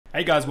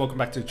Hey guys, welcome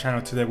back to the channel.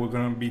 Today we're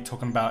going to be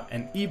talking about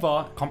an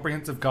Eva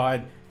comprehensive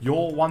guide,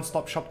 your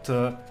one-stop shop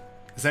to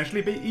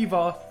essentially beat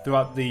Eva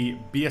throughout the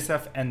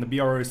BSF and the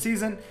BRO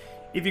season.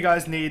 If you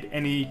guys need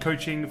any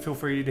coaching, feel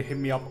free to hit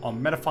me up on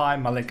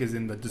Metafy. My link is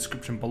in the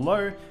description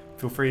below.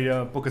 Feel free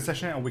to book a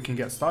session and we can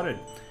get started.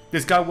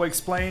 This guide will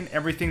explain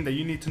everything that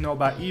you need to know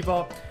about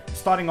Eva.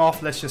 Starting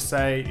off, let's just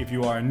say if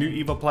you are a new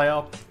Eva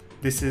player,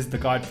 this is the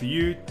guide for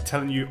you,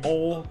 telling you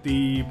all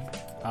the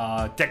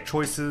deck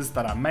choices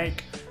that I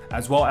make,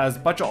 as well as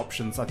budget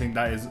options. I think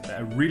that is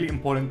a really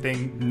important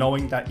thing,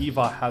 knowing that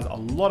Eva has a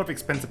lot of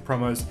expensive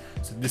promos,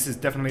 so this is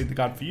definitely the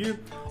guide for you.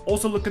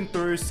 Also looking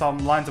through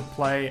some lines of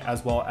play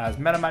as well as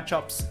meta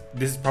matchups.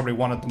 This is probably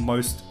one of the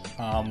most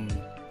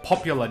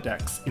popular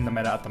decks in the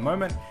meta at the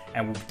moment,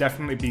 and will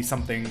definitely be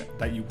something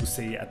that you will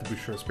see at the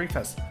Bushiroad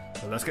Springfest.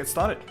 So let's get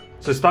started.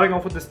 So starting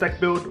off with this deck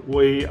build,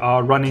 we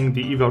are running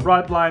the Eva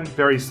Rideline,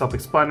 very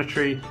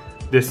self-explanatory.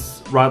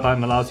 This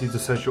Rideline allows you to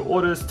search your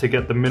orders to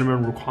get the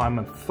minimum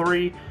requirement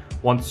 3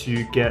 once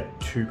you get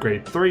to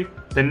grade 3.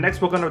 Then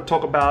next we're going to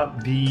talk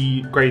about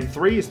the grade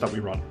 3s that we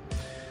run.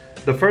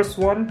 The first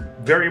one,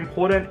 very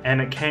important,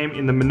 and it came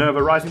in the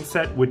Minerva Rising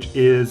set, which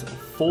is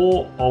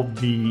 4 of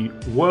the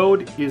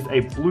world, is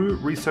a Blue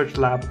Research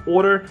Lab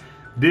order.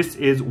 This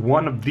is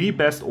one of the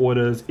best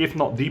orders, if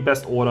not the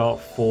best order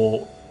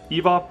for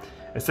Eva.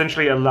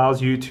 Essentially it allows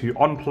you to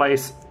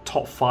on-place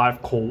top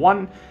 5 core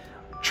 1,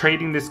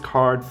 trading this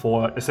card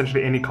for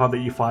essentially any card that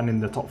you find in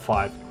the top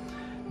 5.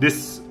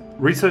 This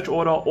research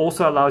order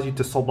also allows you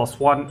to Soul Blast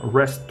 1,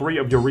 rest 3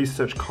 of your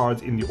research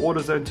cards in the order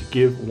zone to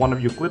give one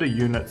of your glitter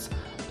units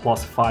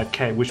plus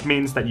 5k, which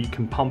means that you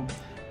can pump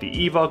the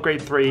Eva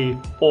grade 3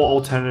 or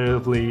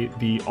alternatively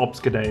the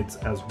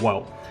Obscudeids as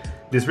well.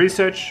 This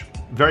research,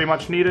 very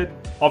much needed.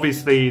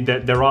 Obviously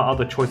there are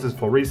other choices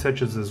for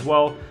researchers as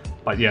well,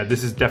 but yeah,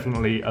 this is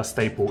definitely a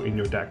staple in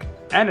your deck.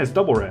 And it's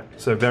double rare,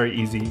 so very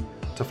easy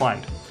to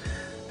find.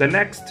 The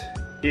next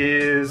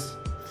is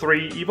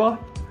 3 Eva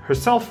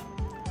herself.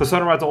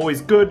 Persona Ride's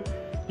always good.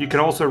 You can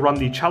also run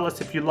the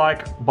Chalice if you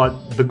like, but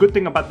the good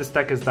thing about this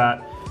deck is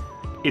that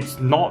it's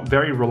not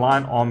very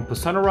reliant on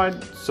Persona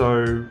Ride,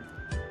 so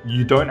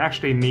you don't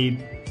actually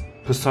need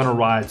Persona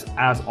Rides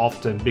as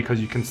often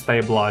because you can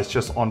stabilize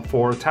just on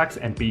 4 attacks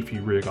and beefy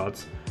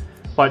rearguards.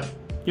 But,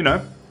 you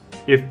know,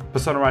 if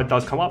Persona Ride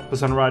does come up,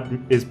 Persona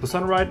Ride is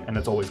Persona Ride and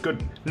it's always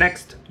good.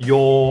 Next,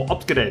 your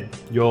Obscudeid,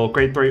 your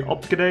grade 3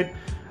 Obscudeid,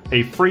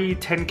 a free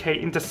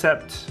 10k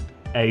intercept,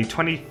 a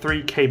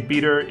 23k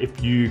beater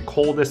if you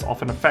call this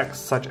off an effect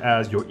such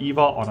as your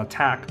Eva on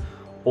attack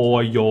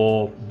or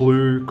your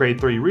blue grade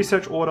 3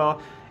 research order,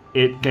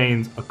 it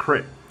gains a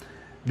crit.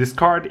 This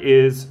card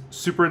is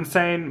super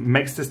insane,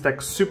 makes this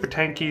deck super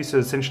tanky, so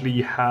essentially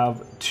you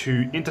have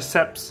 2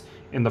 intercepts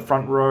in the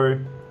front row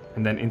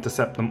and then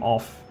intercept them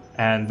off,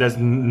 and there's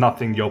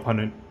nothing your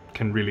opponent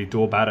can really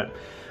do about it.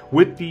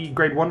 With the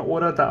grade 1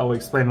 order that I'll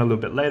explain a little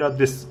bit later,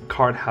 this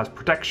card has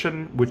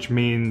protection, which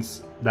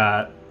means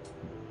that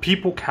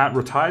people can't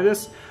retire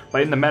this,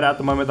 but in the meta at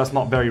the moment that's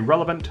not very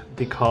relevant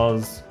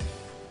because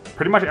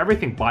pretty much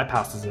everything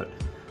bypasses it.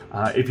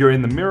 If you're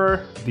in the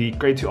mirror, the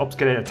grade 2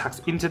 Obscudeid attacks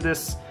into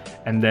this,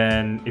 and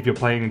then if you're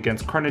playing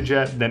against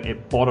Chronojet, then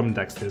it bottom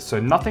decks this. So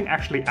nothing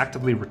actually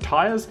actively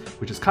retires,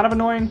 which is kind of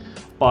annoying,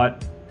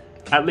 but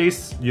at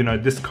least, you know,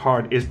 this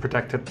card is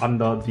protected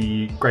under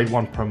the grade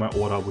 1 promo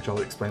order, which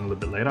I'll explain a little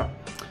bit later.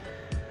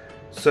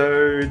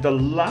 So the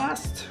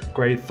last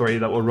grade 3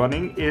 that we're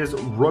running is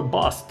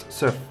Robust.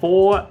 So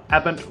 4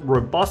 Abent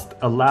Robust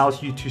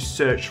allows you to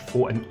search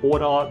for an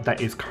order that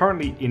is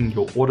currently in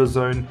your order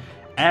zone,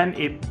 and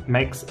it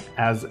makes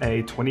as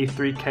a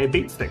 23k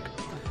beat stick.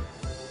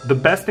 The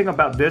best thing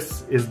about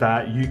this is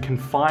that you can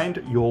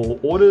find your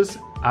orders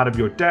out of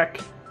your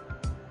deck,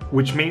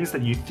 which means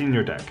that you thin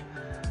your deck.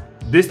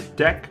 This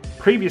deck,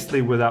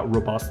 previously without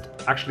Robust,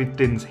 actually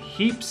thins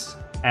heaps,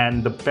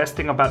 and the best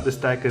thing about this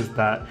deck is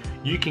that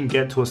you can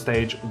get to a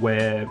stage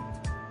where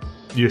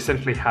you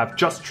essentially have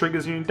just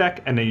triggers in your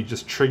deck and then you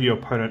just trigger your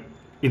opponent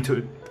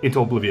into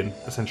oblivion,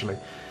 essentially.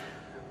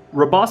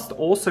 Robust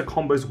also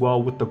combos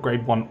well with the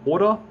grade 1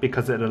 order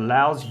because it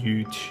allows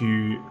you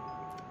to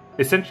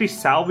essentially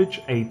salvage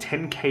a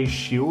 10k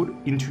shield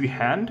into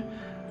hand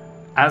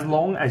as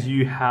long as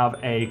you have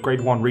a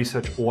grade 1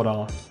 research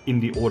order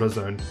in the order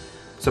zone.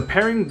 So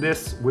pairing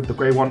this with the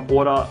grade 1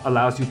 order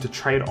allows you to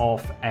trade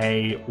off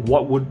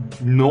what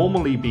would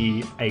normally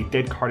be a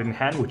dead card in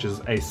hand, which is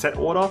a set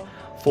order,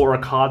 for a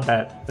card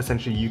that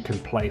essentially you can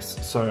place.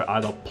 So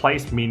either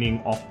place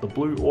meaning off the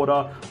blue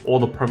order or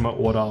the promo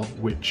order,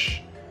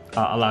 which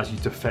allows you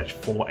to fetch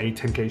for a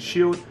 10k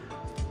shield.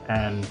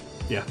 And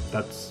yeah,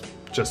 that's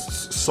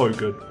just so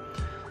good.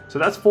 So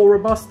that's 4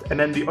 Robust, and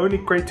then the only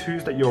grade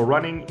 2s that you're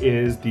running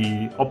is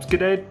the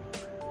Obscudeid.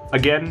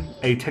 Again,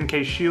 a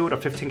 10k shield, a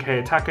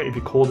 15k attacker if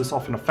you call this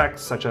off an effect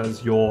such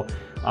as your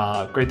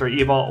grade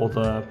 3 Eva or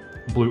the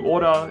blue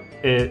order.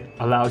 It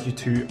allows you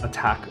to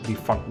attack the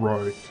front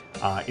row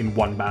in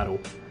one battle.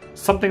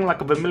 Something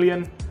like a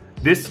Mulligan.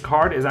 This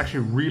card is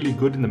actually really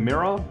good in the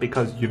mirror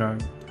because, you know,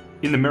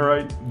 in the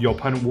mirror, your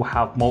opponent will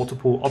have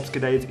multiple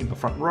Obscudeids in the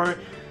front row.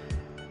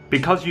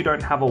 Because you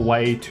don't have a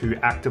way to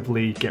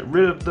actively get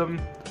rid of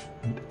them,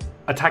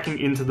 attacking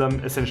into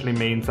them essentially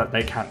means that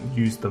they can't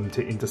use them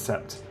to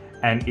intercept.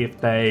 And if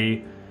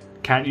they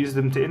can't use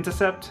them to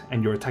intercept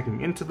and you're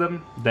attacking into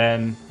them,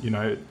 then, you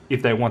know,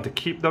 if they want to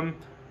keep them,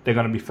 they're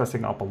going to be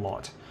fussing up a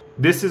lot.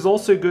 This is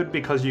also good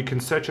because you can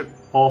search it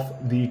off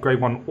the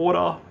grade 1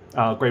 order.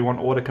 Grade 1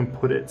 order can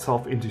put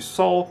itself into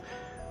Soul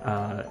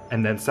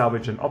and then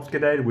salvage an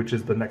Obscudeid, which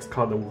is the next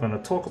card that we're going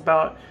to talk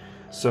about.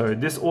 So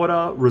this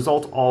order,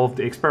 result of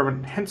the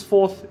experiment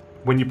henceforth,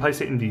 when you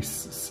place it in the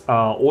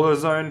order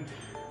zone,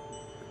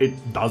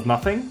 it does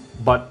nothing,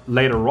 but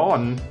later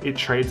on it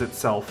trades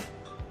itself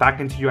back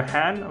into your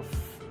hand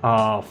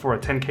for a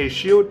 10k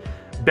shield.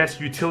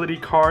 Best utility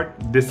card.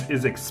 This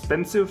is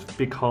expensive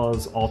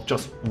because of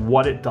just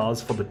what it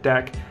does for the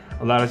deck.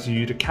 Allows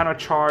you to counter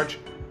charge,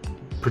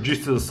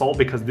 produce to the soul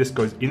because this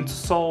goes into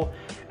soul,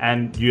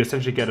 and you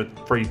essentially get a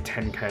free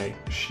 10k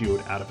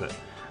shield out of it.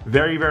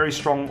 Very, very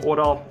strong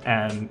order,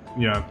 and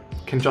you know,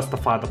 can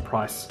justify the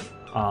price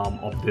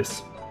of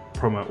this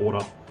promo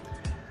order.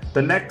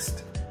 The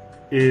next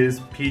is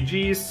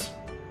PGs.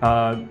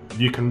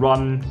 You can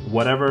run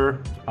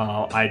whatever.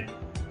 I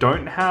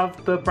don't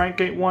have the Brank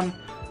Gate one,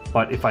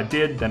 but if I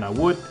did, then I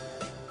would.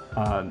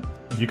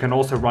 You can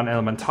also run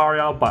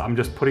Elementaria, but I'm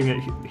just putting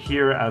it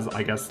here as,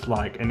 I guess,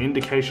 like an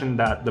indication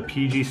that the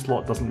PG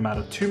slot doesn't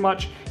matter too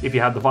much. If you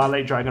have the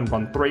Violate Dragon,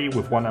 run 3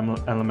 with 1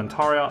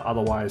 Elementaria.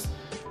 Otherwise,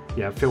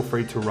 yeah, feel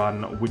free to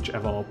run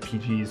whichever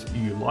PGs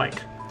you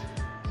like.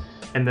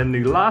 And then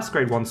the last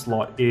grade 1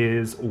 slot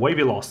is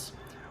Wavyloss.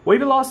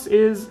 Wavyloss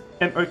is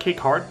an okay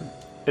card.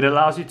 It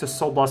allows you to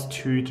Soul Blast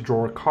 2 to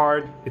draw a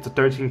card. It's a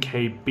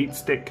 13k beat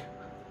stick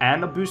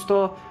and a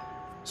booster.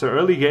 So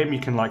early game you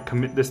can like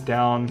commit this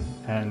down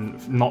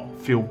and not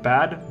feel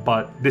bad,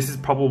 but this is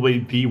probably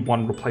the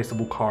one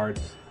replaceable card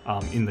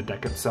in the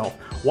deck itself.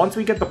 Once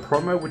we get the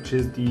promo, which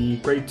is the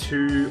grade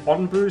 2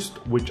 on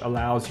boost, which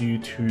allows you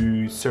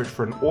to search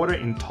for an order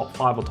in top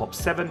 5 or top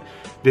 7,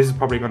 this is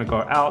probably going to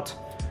go out,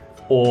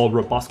 or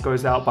Robust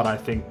goes out, but I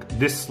think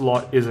this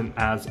slot isn't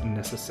as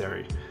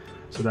necessary.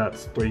 So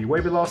that's 3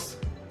 Wavyloss.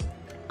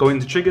 Going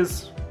to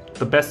triggers,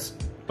 the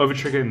best over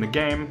trigger in the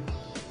game,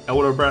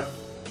 Elder Breath,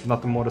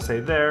 nothing more to say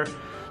there.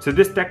 So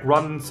this deck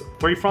runs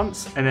 3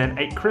 fronts and then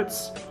 8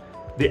 crits.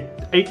 The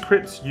 8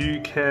 crits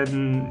you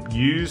can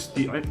use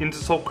the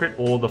Intersoul crit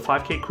or the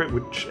 5k crit,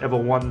 whichever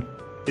one,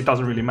 it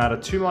doesn't really matter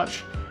too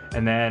much.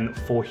 And then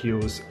 4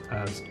 heals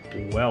as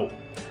well.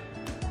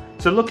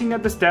 So looking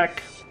at this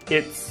deck,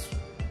 it's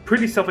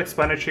pretty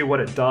self-explanatory what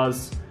it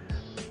does.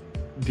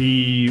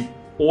 The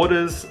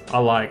orders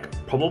are like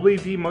probably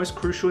the most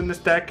crucial in this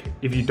deck.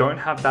 If you don't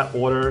have that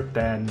order,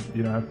 then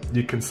you know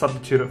you can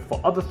substitute it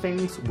for other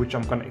things, which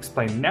I'm going to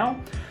explain now.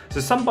 So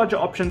some budget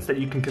options that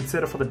you can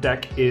consider for the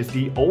deck is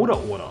the older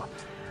order.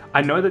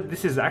 I know that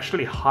this is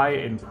actually higher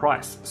in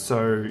price,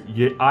 so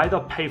you either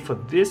pay for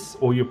this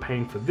or you're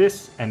paying for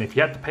this, and if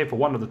you had to pay for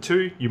one of the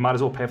two, you might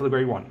as well pay for the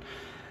grade 1.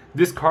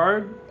 This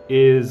card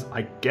is,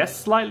 I guess,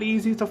 slightly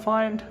easy to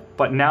find,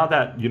 but now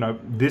that, you know,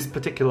 this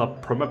particular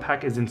promo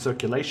pack is in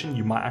circulation,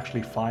 you might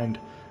actually find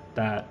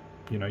that,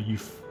 you know,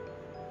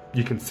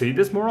 you can see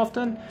this more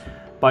often.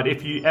 But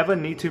if you ever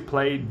need to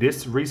play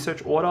this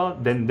research order,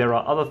 then there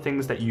are other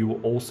things that you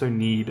will also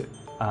need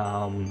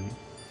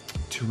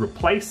to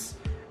replace,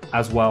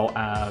 as well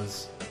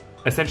as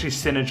essentially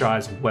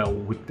synergize well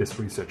with this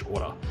research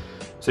order.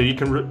 So you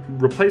can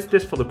replace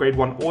this for the grade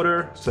 1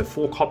 order, so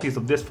 4 copies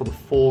of this for the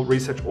 4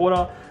 research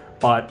order,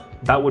 but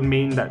that would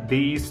mean that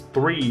these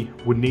 3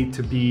 would need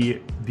to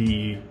be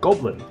the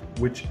Goblin,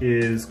 which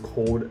is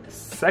called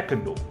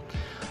Secondel.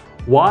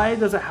 Why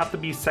does it have to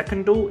be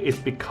Secondel? It's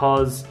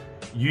because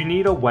you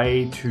need a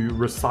way to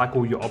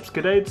recycle your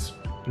Obscudeids.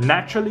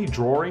 Naturally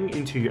drawing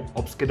into your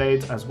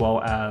Obscudeids, as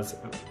well as,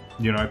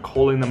 you know,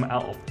 calling them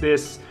out of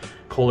this,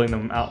 calling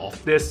them out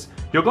of this,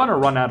 you're gonna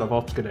run out of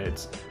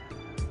Obscudeids.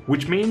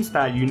 Which means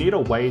that you need a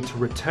way to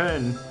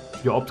return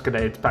your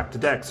Obscudeids back to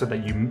deck so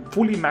that you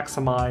fully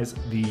maximize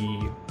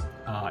the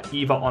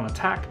Eva on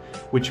attack,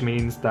 which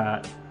means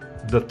that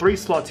the 3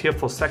 slots here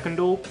for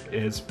Secondel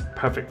is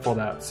perfect for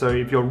that. So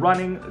if you're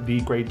running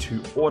the grade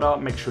 2 order,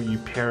 make sure you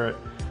pair it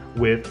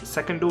with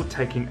Secondel,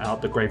 taking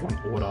out the grade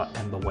 1 order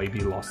and the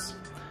Wavyloss.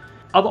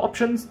 Other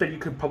options that you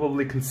could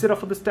probably consider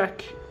for this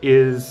deck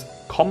is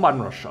Combine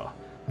Rusher.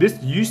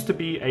 This used to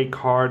be a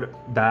card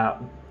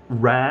that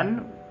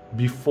ran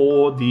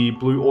before the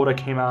blue order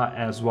came out,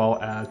 as well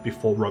as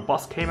before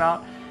Robust came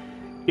out.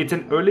 It's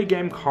an early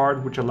game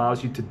card which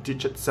allows you to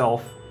ditch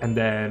itself and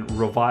then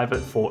revive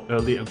it for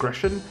early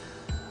aggression.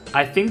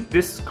 I think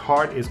this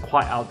card is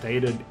quite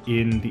outdated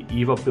in the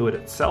Eva build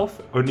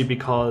itself, only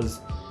because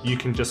you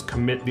can just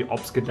commit the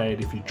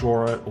Obscudeid if you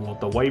draw it, or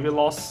the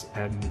Wavyloss,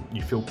 and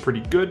you feel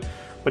pretty good.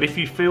 But if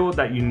you feel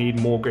that you need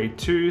more grade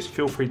 2s,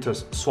 feel free to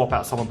swap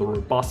out some of the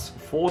Robust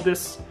for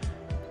this.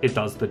 It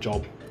does the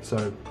job.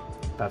 So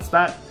that's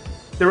that.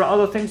 There are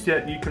other things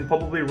that you can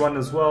probably run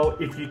as well.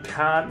 If you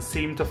can't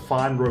seem to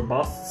find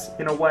robusts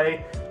in a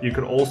way, you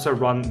could also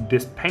run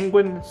this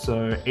penguin,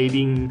 so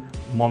aiding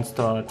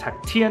monster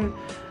Tectien.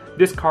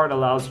 This card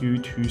allows you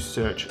to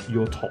search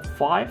your top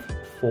 5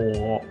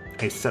 for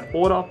a set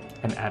order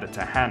and add it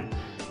to hand.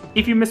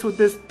 If you miss with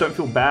this, don't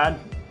feel bad.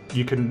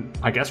 You can,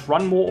 I guess,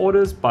 run more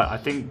orders, but I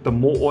think the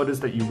more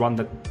orders that you run,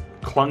 the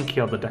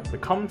clunkier the deck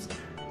becomes.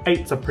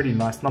 8's a pretty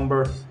nice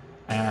number,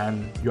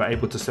 and you're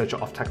able to search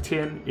it off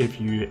Tectien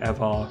if you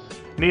ever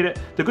need it.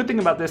 The good thing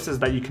about this is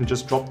that you can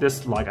just drop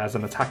this like as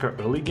an attacker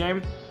early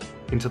game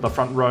into the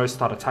front row,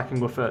 start attacking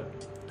with it,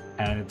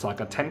 and it's like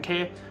a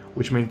 10k,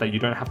 which means that you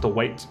don't have to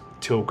wait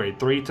till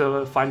grade 3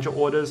 to find your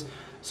orders.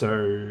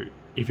 So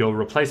if you're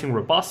replacing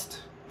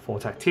Robust for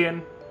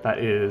Tectien, that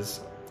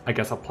is, I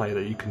guess, a play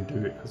that you can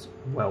do as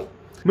well.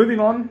 Moving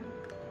on,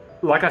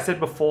 like I said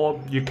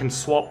before, you can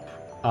swap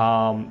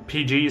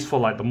PGs for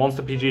like the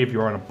monster PG if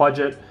you're on a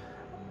budget.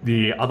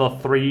 The other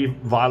 3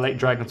 Violate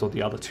Dragons, or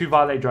the other 2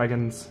 Violate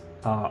Dragons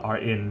are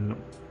in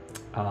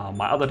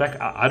my other deck.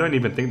 I don't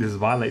even think this is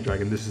Violate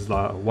Dragon, this is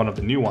one of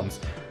the new ones.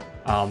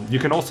 You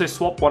can also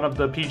swap one of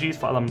the PGs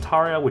for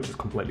Elementaria, which is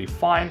completely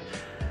fine.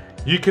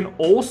 You can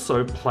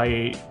also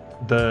play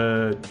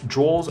the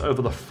draws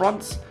over the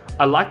fronts.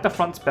 I like the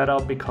fronts better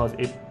because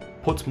it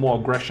puts more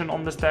aggression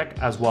on this deck,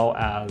 as well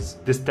as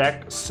this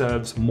deck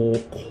serves more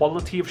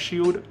quality of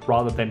shield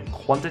rather than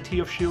quantity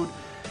of shield.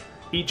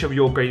 Each of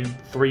your grade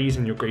 3s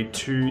and your grade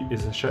 2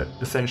 is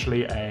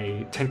essentially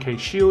a 10k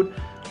shield.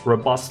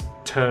 Robust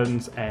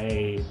turns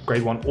a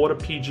grade 1 order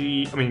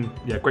PG,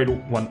 grade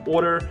 1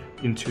 order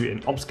into an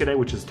Obscudeid,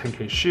 which is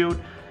 10k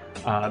shield.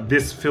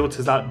 This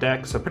filters out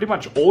deck, so pretty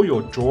much all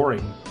your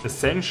drawing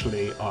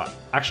essentially are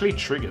actually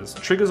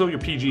triggers all your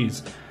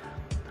PGs,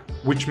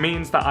 which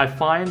means that I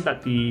find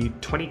that the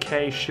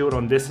 20k shield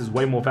on this is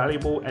way more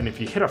valuable, and if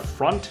you hit a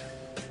front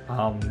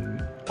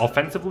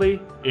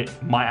offensively, it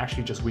might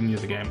actually just win you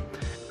the game.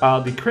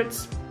 The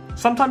crits,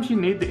 sometimes you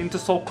need the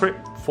Intersoul crit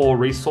for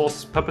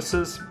resource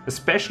purposes,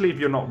 especially if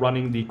you're not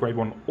running the grade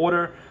 1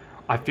 order.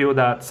 I feel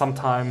that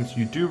sometimes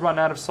you do run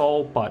out of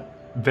soul,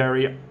 but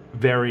very,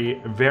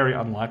 very, very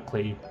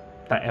unlikely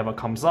that ever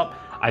comes up.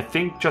 I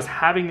think just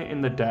having it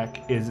in the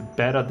deck is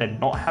better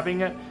than not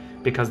having it,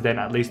 because then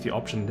at least the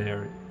option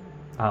there,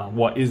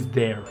 is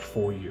there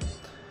for you.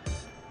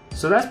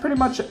 So that's pretty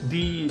much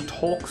the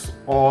talks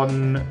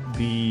on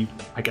the,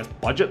 I guess,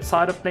 budget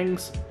side of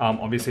things.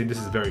 Obviously this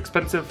is very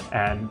expensive,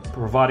 and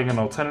providing an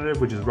alternative,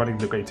 which is running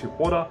the grade 2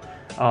 order,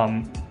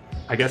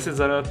 I guess is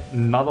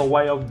another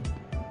way of,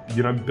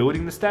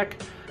 building this deck.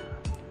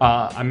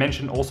 I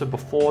mentioned also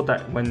before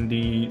that when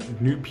the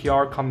new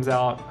PR comes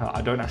out,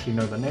 I don't actually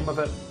know the name of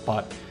it,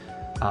 but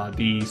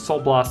the Soul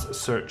Blast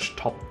search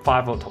top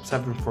 5 or top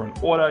 7 for an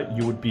order,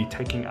 you would be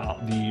taking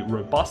out the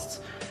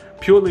Robusts,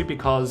 purely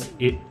because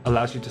it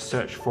allows you to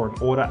search for an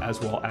order, as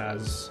well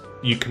as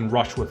you can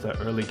rush with the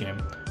early game,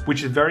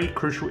 which is very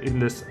crucial in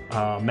this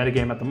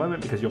metagame at the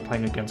moment, because you're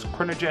playing against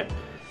Chronojet.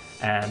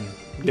 And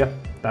yeah,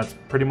 that's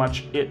pretty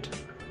much it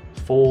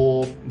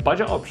for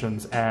budget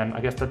options and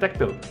I guess the deck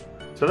build.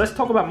 So let's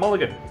talk about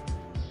Mulligan.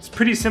 It's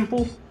pretty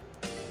simple.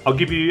 I'll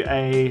give you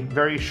a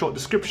very short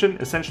description.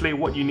 Essentially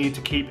what you need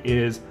to keep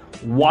is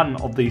one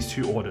of these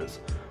 2 orders.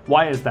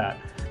 Why is that?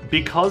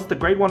 Because the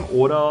grade 1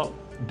 order,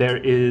 there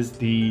is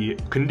the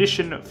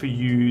condition for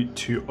you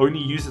to only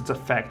use its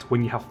effect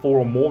when you have 4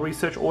 or more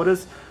research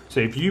orders.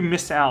 So if you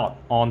miss out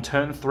on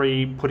turn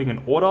 3 putting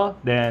an order,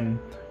 then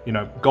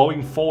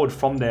going forward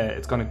from there,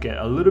 it's going to get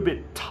a little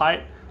bit tight,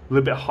 a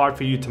little bit hard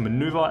for you to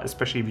maneuver,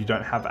 especially if you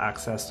don't have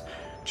access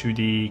to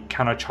the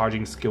counter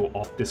charging skill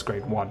of this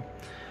grade 1.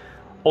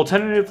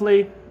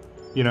 Alternatively,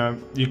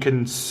 you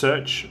can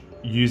search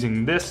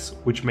using this,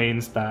 which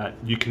means that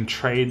you can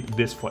trade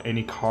this for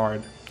any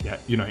card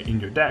in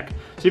your deck.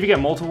 So if you get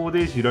multiple of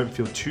these, you don't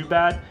feel too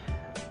bad.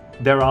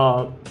 There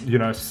are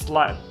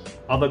slight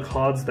other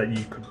cards that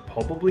you could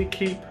probably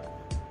keep,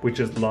 which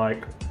is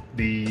like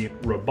the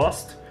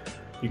Robust.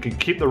 You can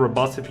keep the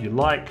Robust if you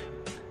like,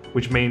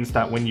 which means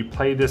that when you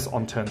play this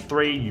on turn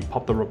 3, you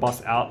pop the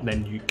Robust out,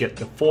 then you get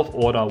the 4th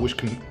order, which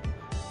can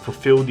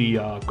fulfill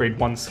the grade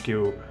 1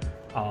 skill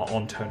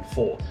on turn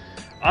 4.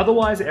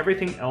 Otherwise,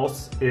 everything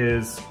else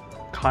is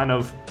kind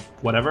of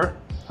whatever,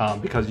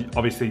 because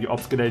obviously your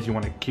Obscudeid, you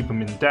want to keep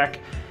them in deck.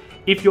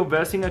 If you're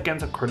versing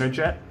against a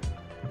Chronojet,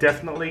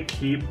 definitely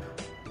keep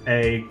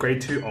a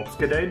grade 2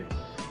 Obscudeid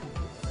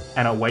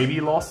and a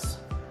Wavyloss,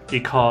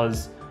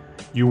 because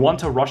you want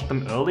to rush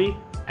them early,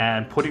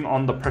 and putting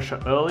on the pressure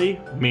early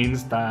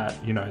means that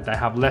they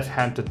have less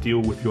hand to deal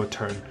with your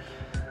turn.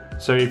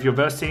 So if you're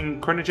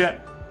versing Chronojet,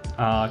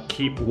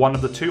 keep one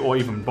of the 2 or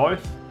even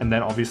both, and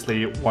then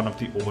obviously one of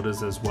the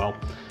orders as well.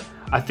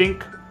 I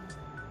think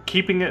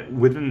keeping it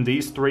within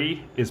these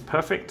 3 is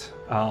perfect,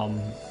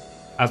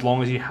 as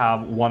long as you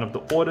have one of the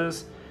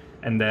orders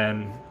and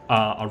then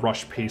a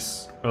rush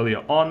piece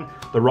earlier on.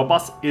 The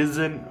Robust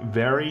isn't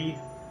very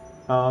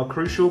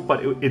crucial,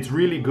 but it's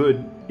really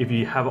good if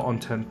you have it on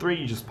turn 3.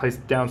 You just place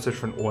it down, search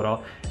for an order,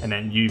 and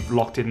then you've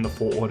locked in the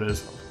 4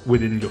 orders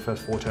within your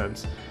first 4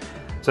 turns.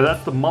 So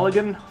that's the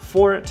mulligan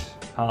for it.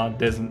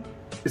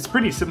 It's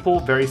pretty simple,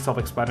 very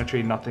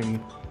self-explanatory,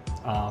 nothing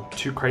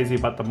too crazy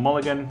about the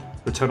mulligan.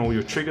 Return all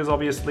your triggers,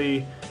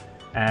 obviously.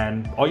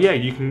 And oh yeah,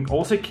 you can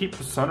also keep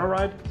Persona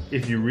Ride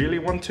if you really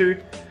want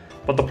to.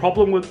 But the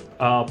problem with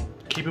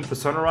keeping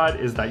Persona Ride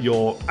is that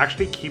you're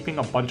actually keeping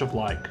a bunch of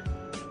like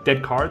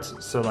dead cards.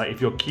 So like if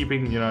you're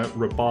keeping, you know,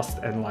 Robust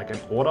and like an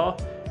Order,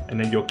 and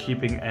then you're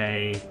keeping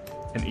an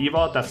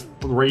Eva, that's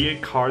 3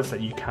 cards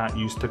that you can't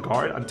use to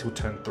guard until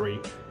turn 3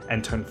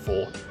 and turn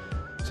 4.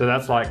 So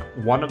that's like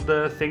one of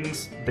the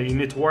things that you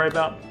need to worry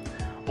about.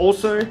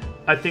 Also,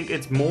 I think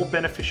it's more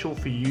beneficial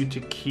for you to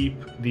keep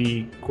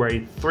the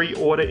grade 3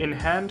 order in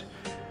hand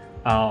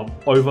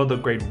over the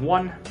grade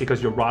 1,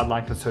 because your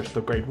Rideline can search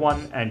the grade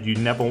 1 and you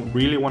never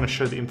really want to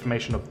show the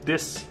information of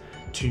this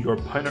to your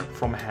opponent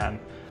from hand.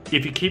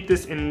 If you keep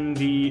this in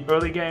the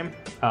early game,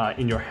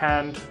 in your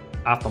hand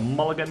after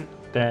mulligan,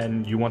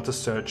 then you want to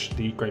search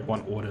the grade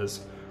 1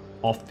 orders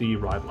of the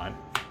Rideline.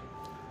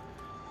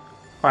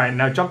 Alright,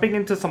 now jumping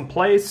into some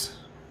plays.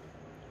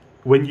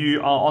 When you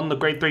are on the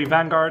grade 3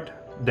 Vanguard,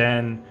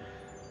 then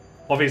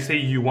obviously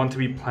you want to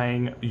be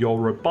playing your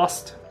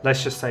Robust.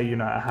 Let's just say, you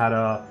know, I had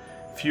a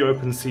few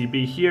open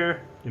CB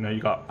here, you know,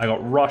 I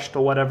got rushed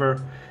or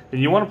whatever. Then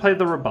you want to play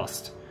the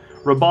Robust.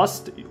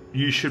 Robust,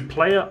 you should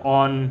play it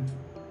on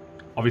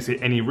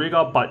obviously any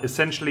rigger, but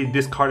essentially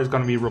this card is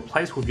going to be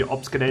replaced with your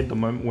Obscudeid the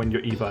moment when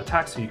your Eva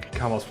attacks. So you can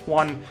come as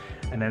 1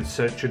 and then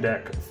search your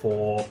deck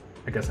for,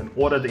 I guess, an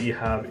order that you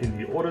have in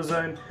the order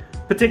zone.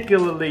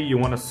 Particularly, you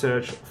want to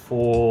search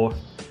for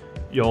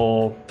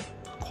your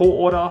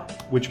core order,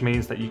 which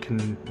means that you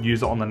can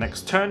use it on the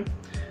next turn.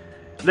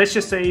 Let's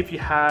just say if you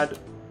had,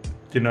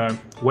 you know,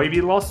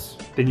 Wavyloss,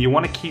 then you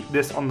want to keep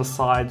this on the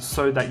side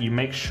so that you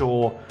make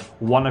sure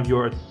one of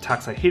your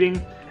attacks are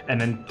hitting, and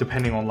then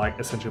depending on like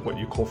essentially what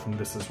you call from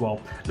this as well.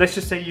 Let's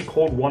just say you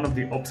called one of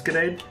the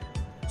Obscudeid.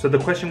 So the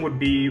question would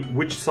be,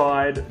 which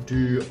side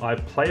do I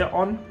play it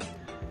on?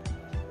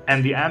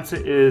 And the answer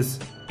is,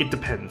 it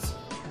depends.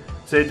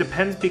 So it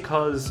depends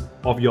because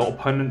of your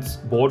opponent's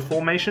board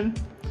formation,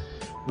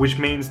 which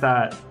means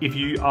that if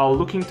you are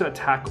looking to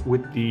attack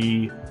with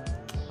the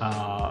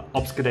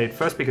Obscudeid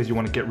first because you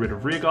want to get rid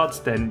of rear guards,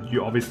 then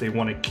you obviously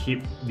want to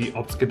keep the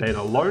Obscudeid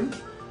alone,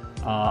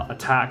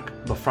 attack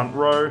the front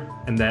row,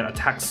 and then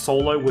attack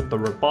solo with the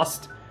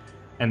Robust,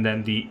 and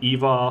then the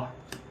Eva,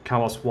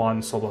 Count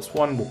 +1, Soul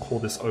 +1 will call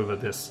this over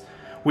this,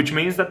 which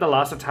means that the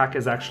last attack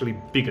is actually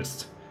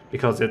biggest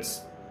because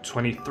it's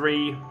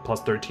 23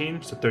 plus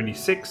 13, so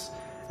 36,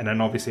 and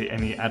then obviously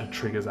any added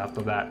triggers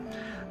after that.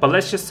 But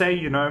let's just say,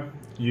 you know,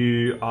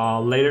 you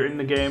are later in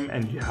the game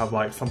and you have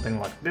like something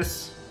like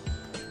this,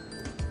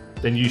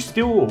 then you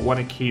still want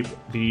to keep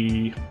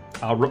the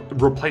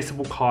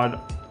replaceable card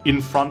in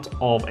front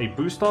of a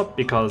booster,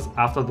 because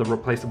after the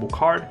replaceable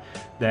card,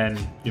 then,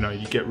 you know,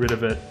 you get rid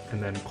of it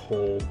and then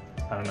call,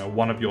 I don't know,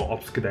 one of your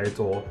Obscudeids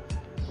or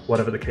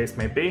whatever the case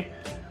may be.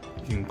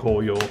 You can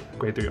call your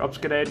grade 3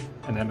 Obscudeid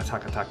and then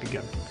attack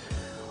again.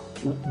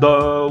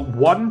 The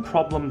one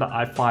problem that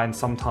I find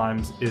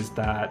sometimes is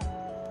that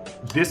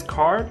this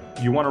card,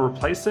 you want to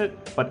replace it,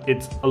 but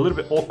it's a little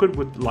bit awkward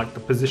with like the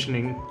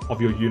positioning of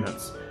your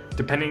units,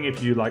 depending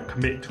if you like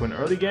commit to an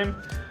early game.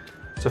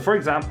 So for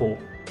example,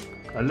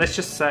 let's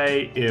just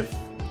say if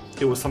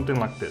it was something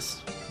like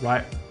this,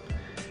 right?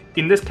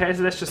 In this case,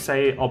 let's just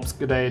say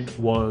Obscudeid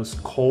was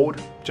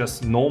called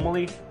just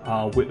normally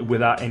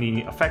without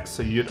any effects.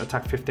 So you'd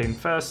attack 15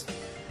 first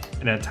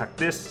and then attack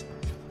this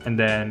and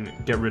then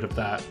get rid of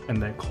that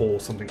and then call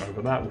something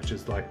over that, which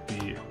is like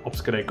the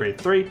Obscudeid grade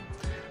 3.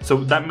 So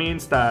that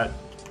means that,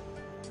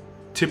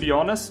 to be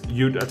honest,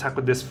 you'd attack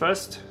with this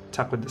first,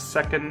 attack with this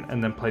second,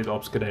 and then play the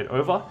Obscudeid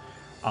over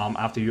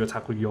after you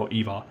attack with your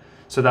Eva.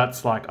 So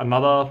that's like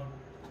another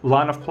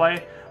line of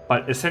play,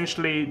 but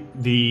essentially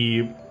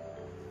the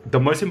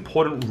most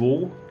important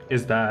rule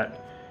is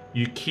that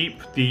you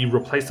keep the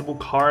replaceable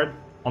card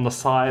on the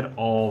side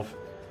of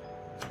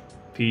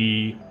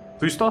the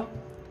booster,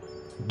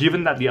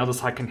 given that the other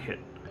side can hit.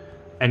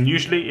 And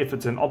usually if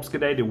it's an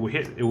Obscudeid,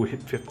 it will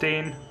hit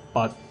 15,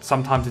 but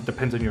sometimes it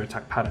depends on your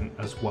attack pattern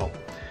as well.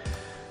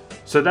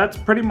 So that's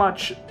pretty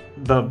much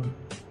the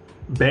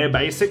bare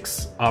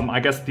basics. I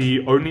guess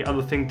the only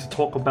other thing to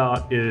talk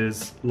about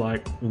is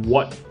like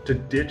what to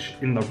ditch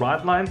in the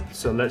Rideline.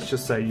 So let's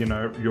just say, you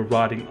know, you're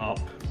riding up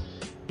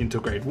into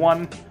grade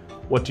 1.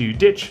 What do you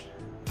ditch?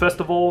 First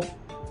of all,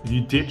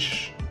 you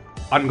ditch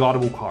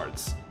unguardable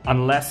cards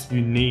unless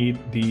you need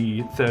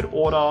the 3rd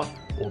order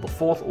or the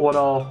 4th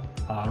order.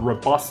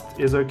 Robust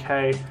is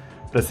okay,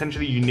 but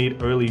essentially you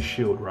need early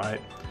shield,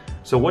 right?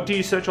 So what do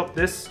you search off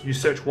this? You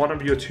search one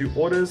of your 2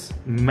 orders,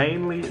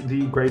 mainly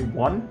the grade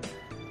 1,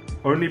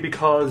 only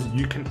because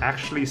you can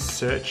actually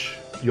search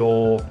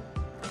your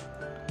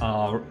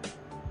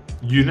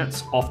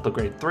units off the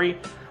grade 3,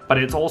 but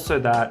it's also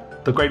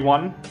that the grade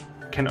 1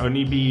 can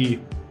only be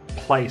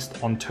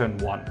placed on turn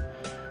 1.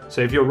 So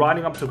if you're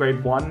riding up to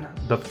grade 1,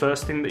 the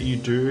first thing that you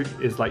do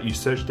is like you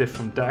search this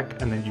from deck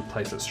and then you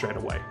place it straight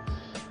away.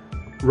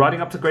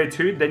 riding up to grade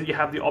 2, then you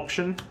have the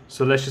option.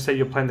 So let's just say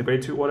you're playing the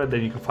grade 2 order,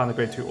 then you can find the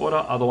grade 2 order.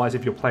 Otherwise,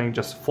 if you're playing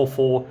just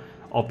 4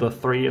 of the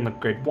 3 in the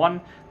grade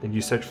 1, then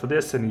you search for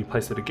this and you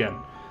place it again.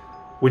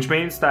 Which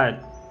means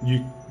that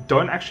you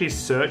don't actually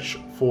search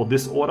for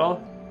this order.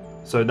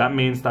 So that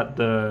means that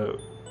the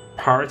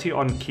priority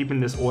on keeping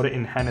this order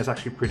in hand is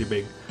actually pretty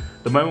big.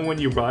 The moment when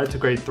you ride to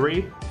grade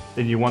 3,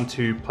 then you want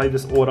to play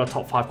this order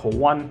top 5 core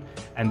 1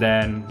 and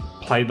then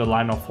play the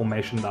line of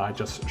formation that I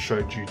just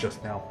showed you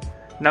just now.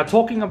 Now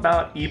talking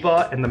about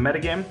Eva and the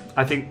metagame,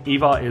 I think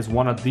Eva is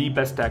one of the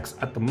best decks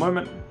at the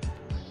moment.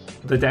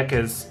 The deck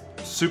is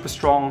super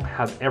strong,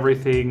 has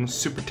everything,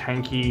 super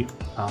tanky.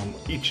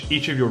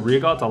 Each of your rear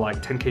guards are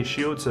like 10k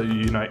shield, so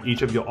you know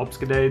each of your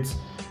Obscudeids,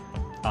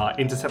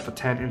 intercept for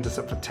 10,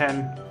 intercept for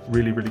 10,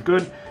 really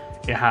good.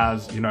 It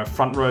has, you know,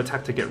 front row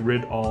attack to get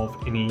rid of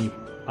any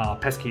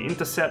pesky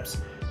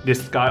intercepts.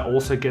 This guy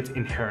also gets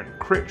inherent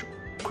crit,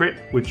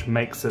 which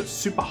makes it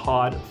super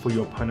hard for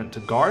your opponent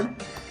to guard.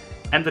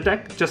 And the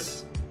deck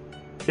just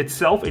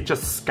itself, it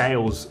just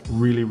scales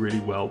really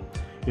well.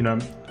 You know,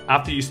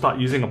 after you start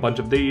using a bunch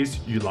of these,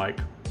 you like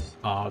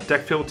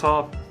deck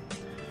filter,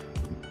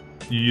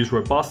 you use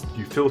robust,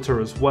 you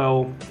filter as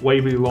well,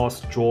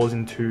 Wavyloss draws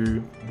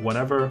into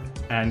whatever,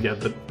 and yeah,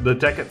 the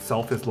deck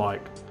itself is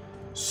like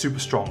super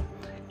strong.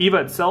 Eva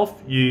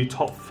itself, you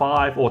top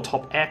 5 or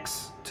top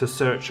X to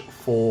search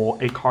for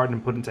a card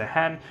and put into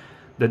hand.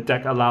 The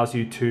deck allows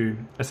you to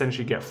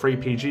essentially get free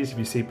PGs if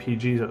you see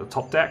PGs at the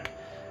top deck.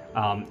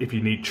 If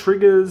you need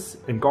triggers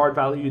and guard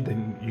value,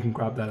 then you can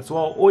grab that as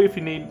well. Or if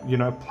you need, you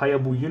know,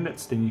 playable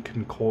units, then you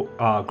can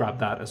grab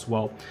that as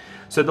well.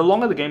 So the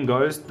longer the game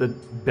goes, the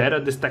better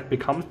this deck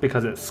becomes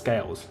because it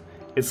scales.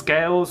 It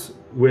scales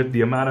with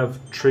the amount of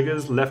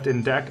triggers left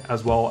in deck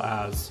as well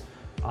as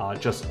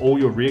just all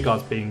your rear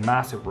guards being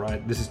massive,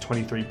 right? This is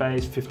 23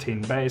 base,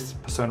 15 base,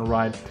 Persona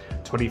Ride,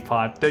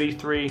 25,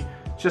 33,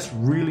 just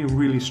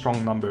really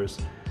strong numbers.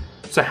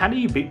 So how do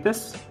you beat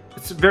this?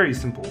 It's very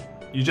simple.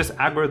 You just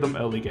aggro them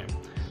early game.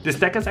 This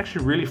deck is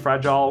actually really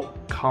fragile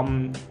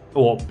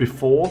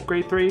before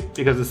grade 3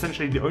 because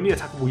essentially the only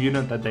attackable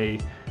unit that they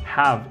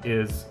have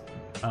is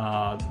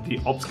the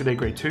Obscudeid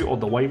grade 2 or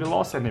the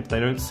Wavyloss, and if they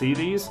don't see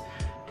these,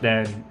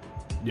 then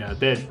yeah,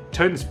 their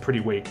turn is pretty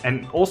weak.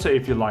 And also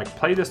if you like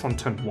play this on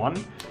turn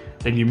 1,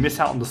 then you miss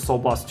out on the Soul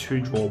Blast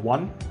 2 draw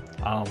 1.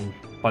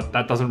 But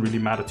that doesn't really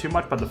matter too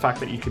much, but the fact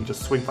that you can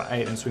just swing for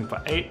 8 and swing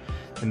for 8,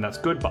 then that's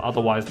good. But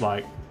otherwise,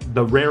 like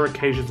the rare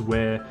occasions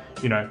where,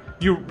 you know,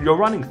 you're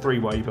running 3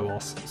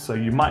 Wavyloss, so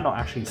you might not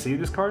actually see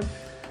this card.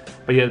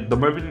 But yeah, the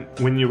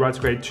moment when you ride to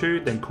grade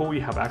 2, then cool,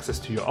 you have access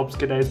to your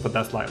Obscudeids, but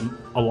that's like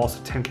a loss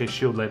of 10k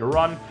shield later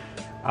on.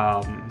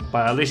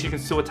 But at least you can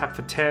still attack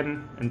for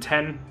 10 and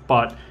 10,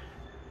 but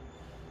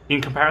in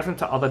comparison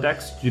to other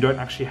decks, you don't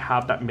actually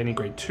have that many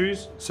grade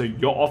 2s, so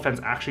your offense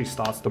actually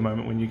starts the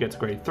moment when you get to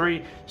grade 3,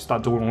 you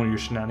start doing all your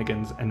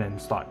shenanigans and then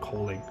start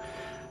calling.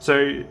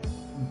 So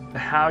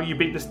how you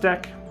beat this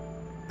deck?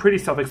 Pretty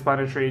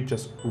self-explanatory,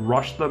 just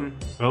rush them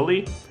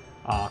early,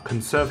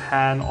 conserve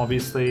hand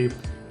obviously,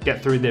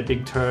 get through their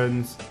big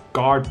turns,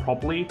 guard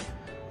properly,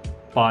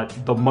 but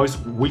the most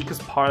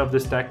weakest part of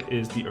this deck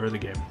is the early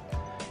game.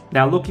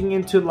 Now looking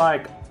into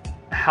like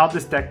how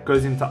this deck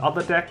goes into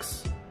other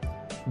decks,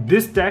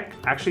 this deck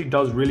actually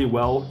does really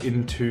well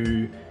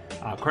into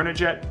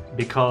Chronojet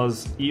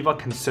because Eva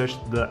can search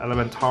the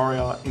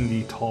Elementaria in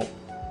the top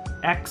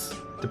X,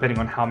 depending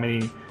on how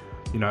many,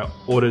 you know,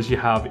 orders you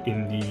have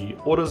in the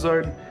order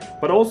zone.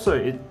 But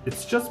also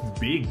it's just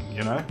big,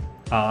 you know.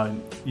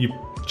 You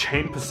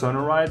chain Persona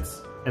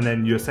Rides and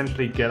then you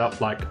essentially get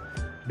up like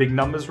big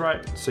numbers,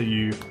 right? So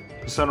you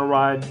Persona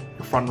Ride,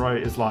 your front row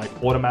is like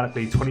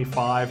automatically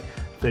 25,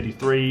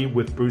 33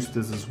 with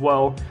boosters as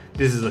well.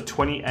 This is a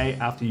 28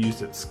 after you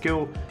use its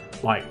skill.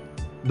 Like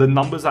the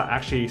numbers are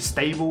actually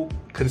stable,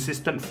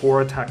 consistent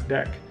 4-attack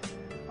deck,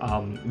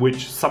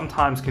 which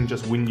sometimes can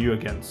just win you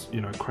against,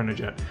 you know,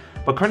 Chronojet.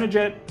 But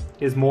Chronojet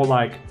is more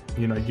like,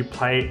 you know, you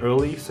play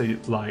early. So you,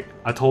 like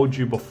I told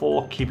you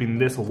before, keeping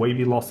this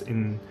Wavyloss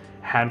in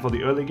hand for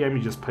the early game,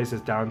 you just place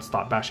this down,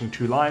 start bashing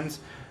 2 lines.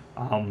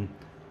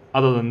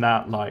 Other than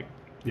that, like,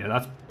 yeah,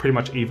 that's pretty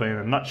much Eva in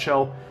a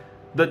nutshell.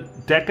 The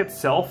deck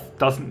itself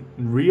doesn't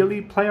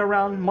really play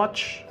around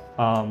much.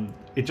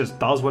 It just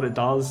does what it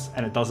does,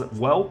 and it does it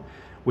well,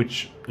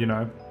 which, you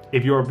know,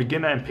 if you're a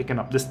beginner and picking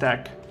up this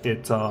deck,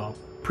 it's a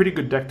pretty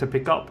good deck to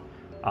pick up.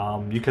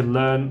 You can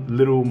learn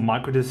little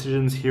micro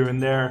decisions here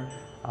and there,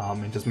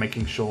 and just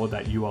making sure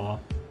that you are,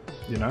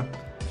 you know,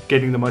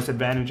 getting the most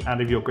advantage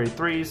out of your grade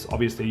 3s,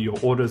 obviously your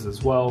orders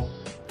as well,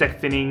 deck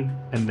thinning,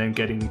 and then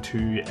getting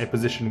to a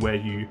position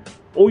where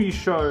all you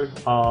show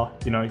are,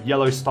 you know,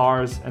 yellow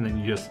stars, and then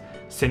you just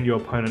send your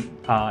opponent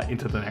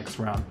into the next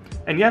round.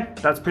 And yeah,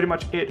 that's pretty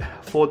much it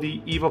for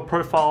the Eva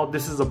profile.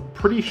 This is a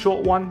pretty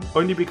short one,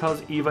 only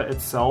because Eva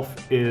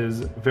itself is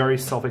very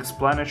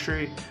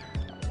self-explanatory.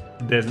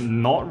 There's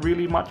not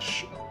really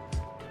much,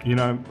 you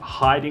know,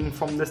 hiding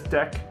from this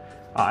deck.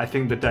 I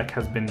think the deck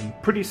has been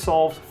pretty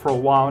solved for a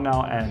while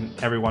now, and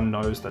everyone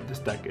knows that this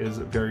deck is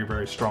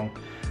very strong.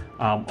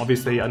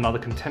 Obviously another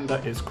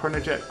contender is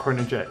Chronojet.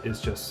 Chronojet is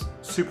just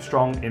super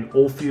strong in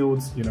all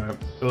fields, you know,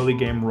 early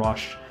game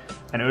rush,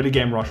 and early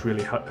game rush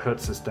really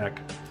hurts this deck.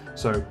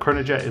 So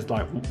Chronojet is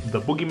like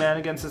the boogeyman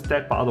against this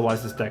deck, but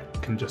otherwise this deck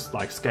can just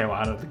like scale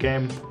out of the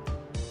game,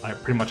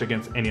 like pretty much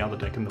against any other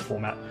deck in the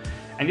format.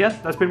 And yeah,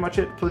 that's pretty much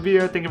it for the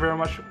video. Thank you very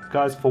much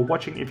guys for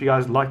watching. If you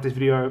guys like this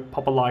video,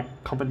 pop a like,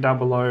 comment down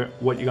below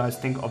what you guys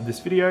think of this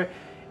video.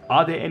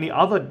 Are there any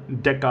other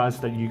deck guides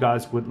that you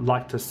guys would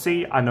like to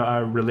see? I know I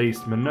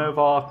released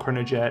Minerva,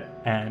 Chronojet,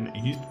 and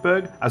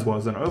Youthberg, as well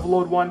as an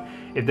Overlord one.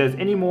 If there's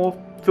any more,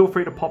 feel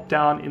free to pop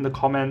down in the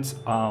comments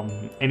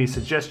any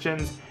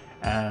suggestions,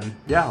 and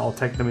yeah, I'll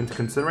take them into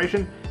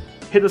consideration.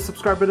 Hit the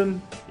subscribe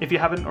button if you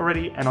haven't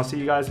already, and I'll see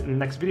you guys in the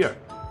next video.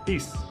 Peace.